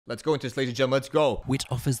Let's go into this, ladies and gentlemen. Let's go. Which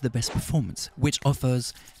offers the best performance? Which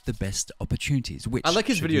offers the best opportunities? Which I like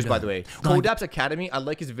his should you videos, by learn? the way. Codapps Academy, I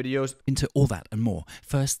like his videos. Into all that and more.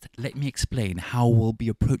 First, let me explain how we'll be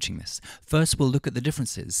approaching this. First, we'll look at the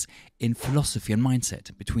differences in philosophy and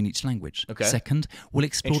mindset between each language. Okay. Second, we'll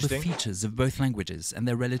explore the Interesting. features of both languages and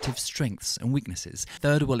their relative strengths and weaknesses.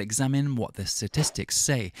 Third, we'll examine what the statistics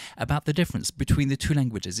say about the difference between the two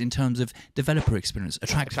languages in terms of developer experience,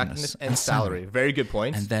 attractiveness, And salary. Very good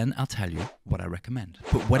points. And then I'll tell you what I recommend.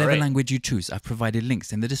 But whatever Alright. language you choose, I've provided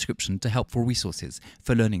links in the description to helpful resources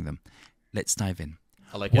for learning them. Let's dive in.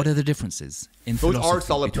 I like What it. are the differences in Those are philosophy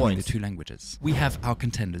solid between points. the two languages? We have our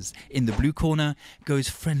contenders. In the blue corner goes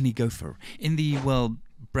Friendly Gopher. In the, well,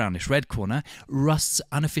 brownish red corner, Rust's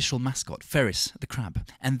unofficial mascot, Ferris the crab.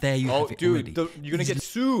 And there you Oh, have it already. dude, you're gonna get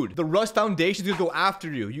sued. The Rust Foundation's gonna go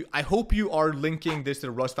after you. I hope you are linking this to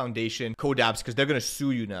the Rust Foundation Codapps because they're gonna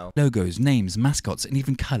sue you now. Logos, names, mascots, and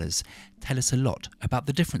even colors tell us a lot about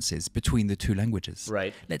the differences between the two languages.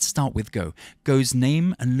 Right. Let's start with Go. Go's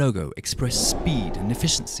name and logo express speed and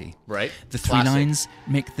efficiency. Right. The three Classic. lines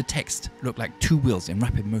make the text look like two wheels in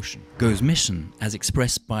rapid motion. Go's mission, as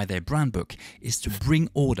expressed by their brand book, is to bring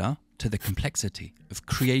order to the complexity of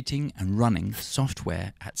creating and running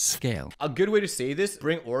software at scale. A good way to say this,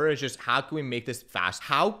 bring order, is just how can we make this fast?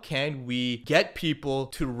 How can we get people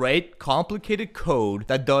to write complicated code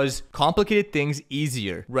that does complicated things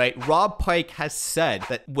easier, right? Rob Pike has said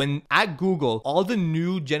that when at Google, all the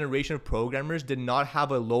new generation of programmers did not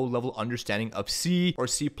have a low level understanding of C or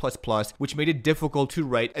C++, which made it difficult to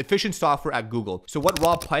write efficient software at Google. So what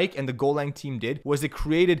Rob Pike and the Golang team did was they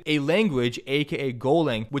created a language, aka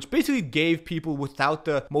Golang, which basically gave people without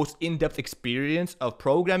the most in-depth experience of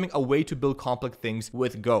programming a way to build complex things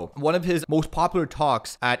with Go. One of his most popular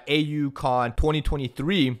talks at AUCon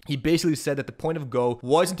 2023, he basically said that the point of Go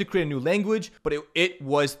wasn't to create a new language, but it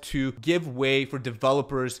was to give way for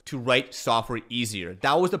developers to write software easier.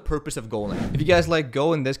 That was the purpose of Golang. If you guys like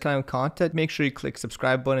Go and this kind of content, make sure you click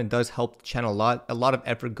subscribe button. It does help the channel a lot. A lot of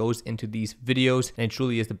effort goes into these videos, and it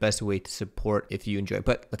truly is the best way to support if you enjoy.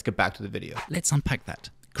 But let's get back to the video. Let's unpack that.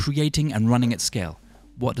 Creating and running at scale.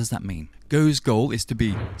 What does that mean? Go's goal is to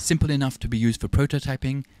be simple enough to be used for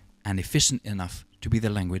prototyping and efficient enough to be the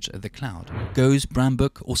language of the cloud. Go's brand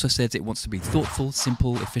book also says it wants to be thoughtful,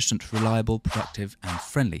 simple, efficient, reliable, productive, and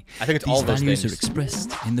friendly. I think it's These all those values things. are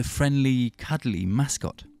expressed in the friendly, cuddly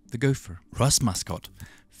mascot, the gopher. Rust mascot,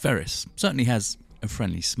 Ferris, certainly has a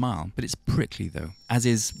friendly smile, but it's prickly though, as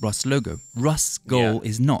is Rust's logo. Rust's goal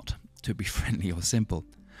is not to be friendly or simple.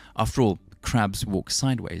 After all, crabs walk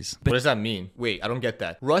sideways. What does that mean? Wait, I don't get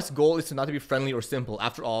that. Rust's goal is to not to be friendly or simple.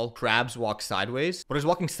 After all, crabs walk sideways. What does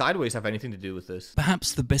walking sideways have anything to do with this?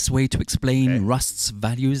 Perhaps the best way to explain Rust's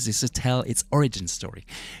values is to tell its origin story.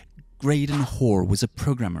 Graydon Hoare was a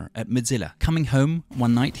programmer at Mozilla. Coming home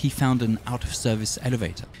one night, he found an out-of-service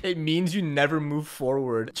elevator. It means you never move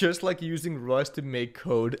forward, just like using Rust to make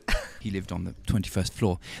code. He lived on the 21st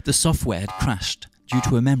floor. The software had crashed due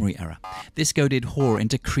to a memory error. This goaded Hoare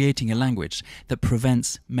into creating a language that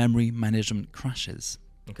prevents memory management crashes.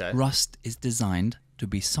 Okay. Rust is designed to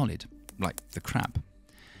be solid, like the crab.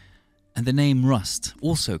 And the name Rust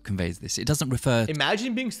also conveys this. It doesn't refer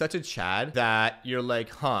Imagine being such a Chad that you're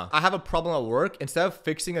like, I have a problem at work. Instead of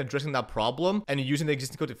fixing and addressing that problem and using the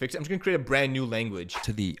existing code to fix it, I'm just gonna create a brand new language.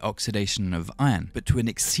 to the oxidation of iron, but to an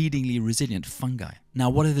exceedingly resilient fungi. Now,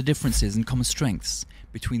 what are the differences and common strengths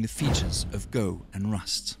between the features of Go and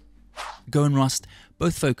Rust? Go and Rust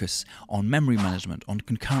both focus on memory management, on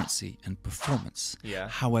concurrency and performance. Yeah.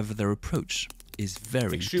 However, their approach is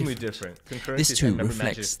very Extremely different. Concurrency This too and memory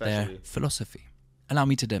management reflects their especially. philosophy. Allow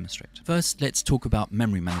me to demonstrate. First, let's talk about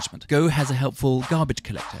memory management. Go has a helpful garbage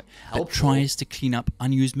collector that tries to clean up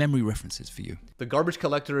unused memory references for you. The garbage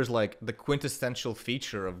collector is like the quintessential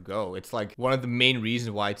feature of Go. It's like one of the main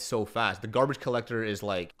reasons why it's so fast. The garbage collector is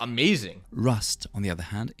like amazing. Rust, on the other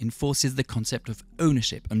hand, enforces the concept of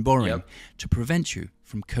ownership and borrowing to prevent you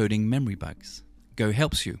from coding memory bugs. Go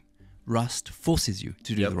helps you. Rust forces you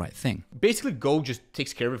to do the right thing. Basically, Go just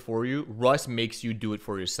takes care of it for you. Rust makes you do it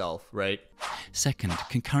for yourself, right? Second,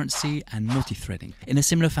 concurrency and multi-threading. In a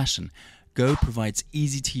similar fashion, Go provides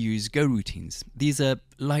easy-to-use Go routines. These are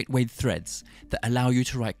lightweight threads that allow you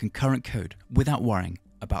to write concurrent code without worrying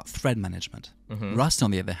about thread management. Rust, on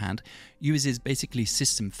the other hand, uses basically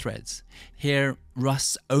system threads. Here,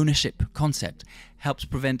 Rust's ownership concept helps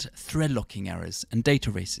prevent thread locking errors and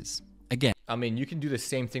data races. Again, I mean, you can do the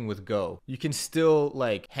same thing with Go. You can still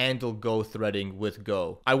like handle Go threading with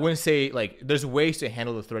Go. I wouldn't say like there's ways to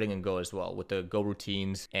handle the threading in Go as well with the Go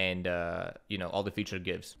routines and you know, all the feature it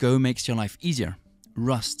gives. Go makes your life easier.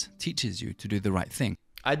 Rust teaches you to do the right thing.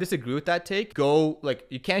 I disagree with that take. Go, like,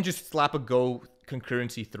 you can't just slap a Go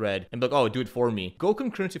concurrency thread and be like, oh, do it for me. Go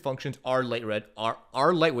concurrency functions are lightweight,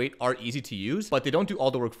 are easy to use, but they don't do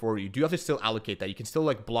all the work for you. You do have to still allocate that. You can still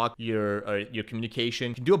like block your communication.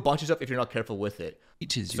 You can do a bunch of stuff if you're not careful with it.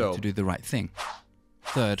 Teaches you to do the right thing.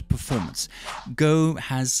 Third, performance. Go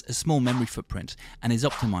has a small memory footprint and is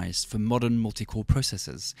optimized for modern multi-core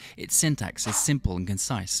processors. Its syntax is simple and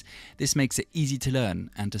concise. This makes it easy to learn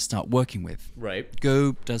and to start working with. Right.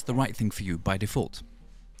 Go does the right thing for you by default.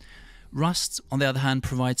 Rust, on the other hand,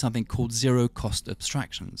 provides something called zero-cost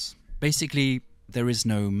abstractions. Basically, there is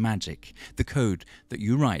no magic. The code that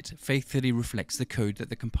you write faithfully reflects the code that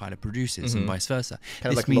the compiler produces and vice versa.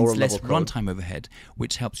 This means less runtime overhead,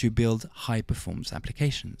 which helps you build high-performance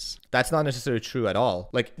applications. That's not necessarily true at all.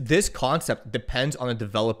 Like, this concept depends on the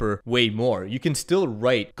developer way more. You can still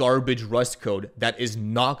write garbage Rust code that is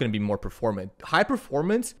not going to be more performant. High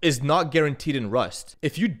performance is not guaranteed in Rust.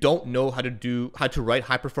 If you don't know how to write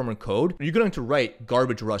high-performant code, you're going to write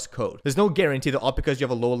garbage Rust code. There's no guarantee that all because you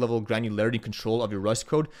have a low-level granularity control of your Rust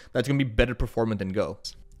code, that's going to be better performant than Go.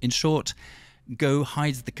 In short, Go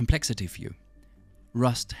hides the complexity for you.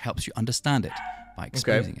 Rust helps you understand it by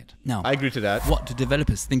exposing it. Now, I agree to that. What do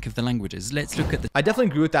developers think of the languages? Let's look at the... I definitely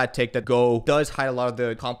agree with that take that Go does hide a lot of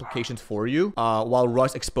the complications for you, while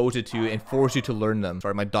Rust exposes it to you and forces you to learn them.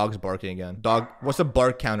 Sorry, my dog's barking again. Dog, what's the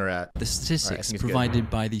bark counter at? The statistics provided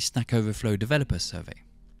by the Stack Overflow Developer Survey.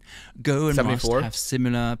 Go and 74? Rust have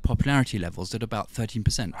similar popularity levels at about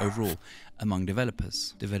 13% overall among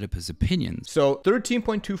developers. Developers' opinions. So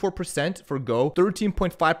 13.24% for Go,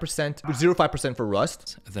 13.5%, 0.5% for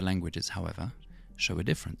Rust. The languages, however, show a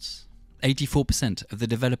difference. 84% of the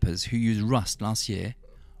developers who used Rust last year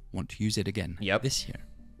want to use it again this year.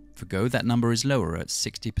 For Go, that number is lower at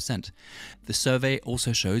 60%. The survey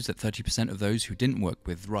also shows that 30% of those who didn't work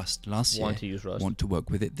with Rust last year want to work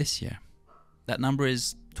with it this year. That number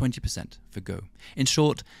is 20% for Go. In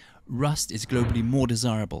short, Rust is globally more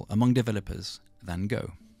desirable among developers than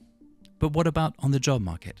Go. But what about on the job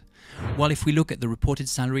market? Well, if we look at the reported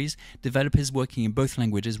salaries, developers working in both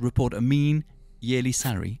languages report a mean yearly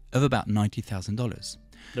salary of about $90,000.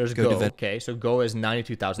 There's Go. Okay, so Go is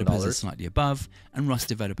 $92,000. Developers are slightly above, and Rust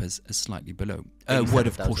developers are slightly below. Word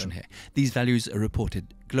of caution here. These values are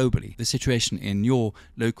reported globally. The situation in your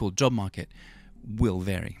local job market will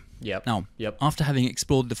vary. Now, after having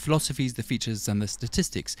explored the philosophies, the features, and the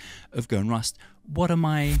statistics of Go and Rust, what are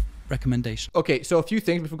my recommendations? Okay, so a few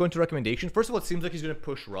things before going to recommendations. First of all, it seems like he's going to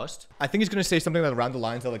push Rust. I think he's going to say something like around the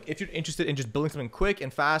lines of like, if you're interested in just building something quick and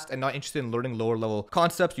fast and not interested in learning lower level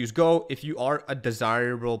concepts, use Go. If you are a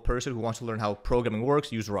desirable person who wants to learn how programming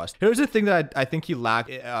works, use Rust. Here's the thing that I think he lacked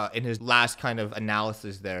in his last kind of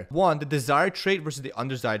analysis there. One, the desired trait versus the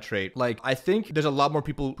undesired trait. Like, I think there's a lot more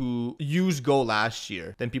people who used Go last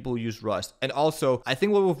year than people who used Rust. And also, I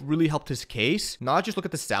think what will really help his case, not just look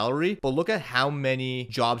at the salary, but look at how many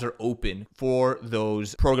jobs are open for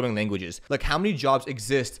those programming languages. Like, how many jobs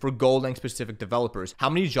exist for Golang specific developers? How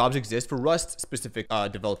many jobs exist for Rust specific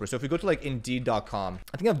developers? So if we go to like Indeed.com,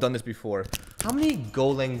 I think I've done this before. How many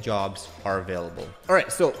Golang jobs are available? All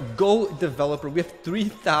right, so Go developer, we have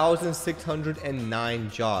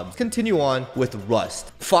 3,609 jobs. Continue on with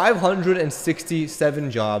Rust.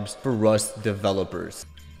 567 jobs for Rust developers.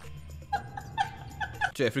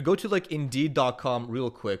 So if we go to like Indeed.com real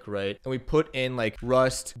quick, right, and we put in like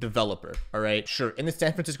Rust developer, all right, sure, in the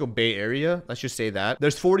San Francisco Bay Area, let's just say that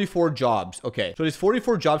there's 44 jobs. Okay, so there's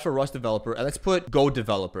 44 jobs for Rust developer, and let's put Go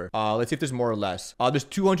developer. Let's see if there's more or less. There's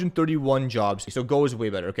 231 jobs, so Go is way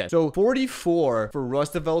better. Okay, so 44 for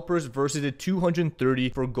Rust developers versus the 230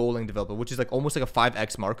 for Golang developer, which is like almost like a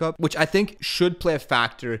 5x markup, which I think should play a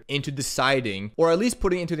factor into deciding, or at least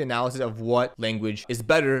putting into the analysis of what language is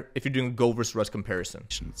better if you're doing a Go versus Rust comparison.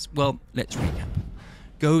 Well, let's recap.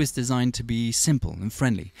 Go is designed to be simple and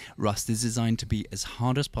friendly. Rust is designed to be as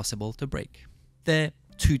hard as possible to break. They're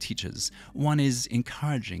two teachers. One is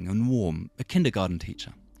encouraging and warm, a kindergarten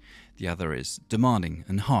teacher. The other is demanding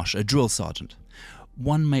and harsh, a drill sergeant.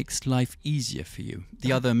 One makes life easier for you.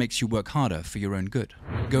 The other makes you work harder for your own good.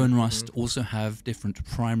 Go and Rust also have different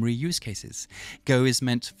primary use cases. Go is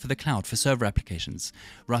meant for the cloud, for server applications.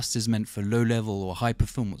 Rust is meant for low-level or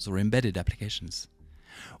high-performance or embedded applications.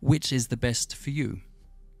 Which is the best for you?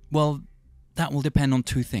 Well, that will depend on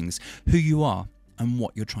two things: who you are and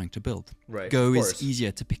what you're trying to build. Right, Go is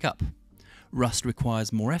easier to pick up. Rust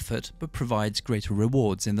requires more effort, but provides greater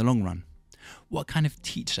rewards in the long run. What kind of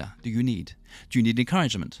teacher do you need? Do you need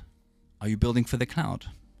encouragement? Are you building for the cloud?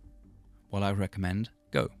 Well, I recommend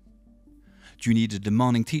Go. Do you need a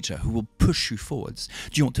demanding teacher who will push you forwards?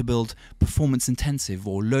 Do you want to build performance-intensive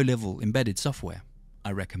or low-level embedded software?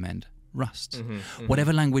 I recommend Rust.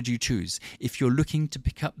 Whatever language you choose, if you're looking to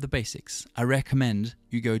pick up the basics, I recommend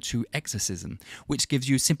you go to Exorcism, which gives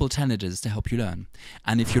you simple calendars to help you learn.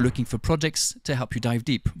 And if you're looking for projects to help you dive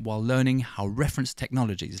deep while learning how reference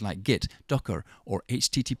technologies like Git, Docker, or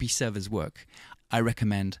HTTP servers work, I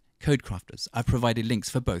recommend Codecrafters. I've provided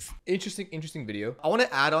links for both. Interesting video. I want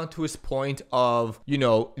to add on to his point of, you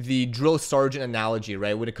know, the drill sergeant analogy,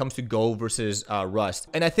 right? When it comes to Go versus Rust.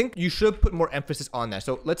 And I think you should put more emphasis on that.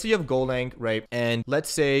 So let's say you have Golang, right? And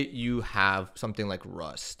let's say you have something like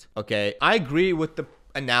Rust. Okay. I agree with the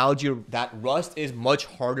analogy that Rust is much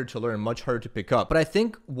harder to learn, much harder to pick up. But I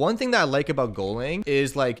think one thing that I like about Golang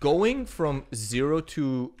is like going from 0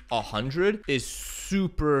 to 100 is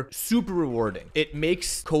super rewarding. It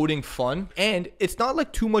makes coding fun, and it's not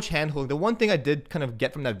like too much hand holding. The one thing I did kind of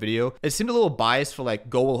get from that video, it seemed a little biased for like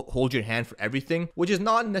Go will hold your hand for everything, which is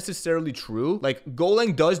not necessarily true. Like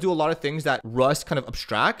Golang does do a lot of things that Rust kind of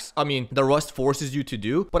abstracts. I mean, the Rust forces you to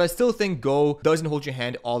do, but I still think Go doesn't hold your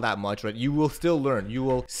hand all that much, right? You will still learn. You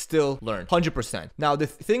will still learn 100%. Now, the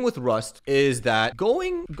thing with Rust is that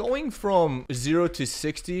going from 0 to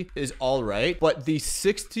 60 is all right, but the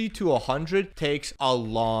 60 to 100 takes a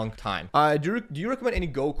long time. Do you recommend any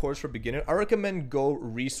Go course for beginner? I recommend Go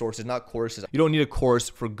resources, not courses. You don't need a course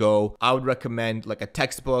for Go. I would recommend like a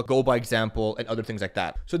textbook, Go by example, and other things like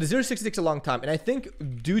that. So the 0 to 60 takes a long time, and I think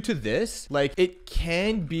due to this, like it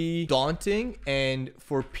can be daunting and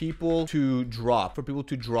for people to drop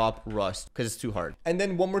Rust because it's too hard. And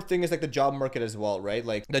then one more thing is like the job market as well, right?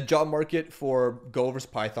 Like the job market for Go versus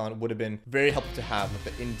Python would have been very helpful to have with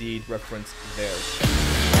the Indeed reference there.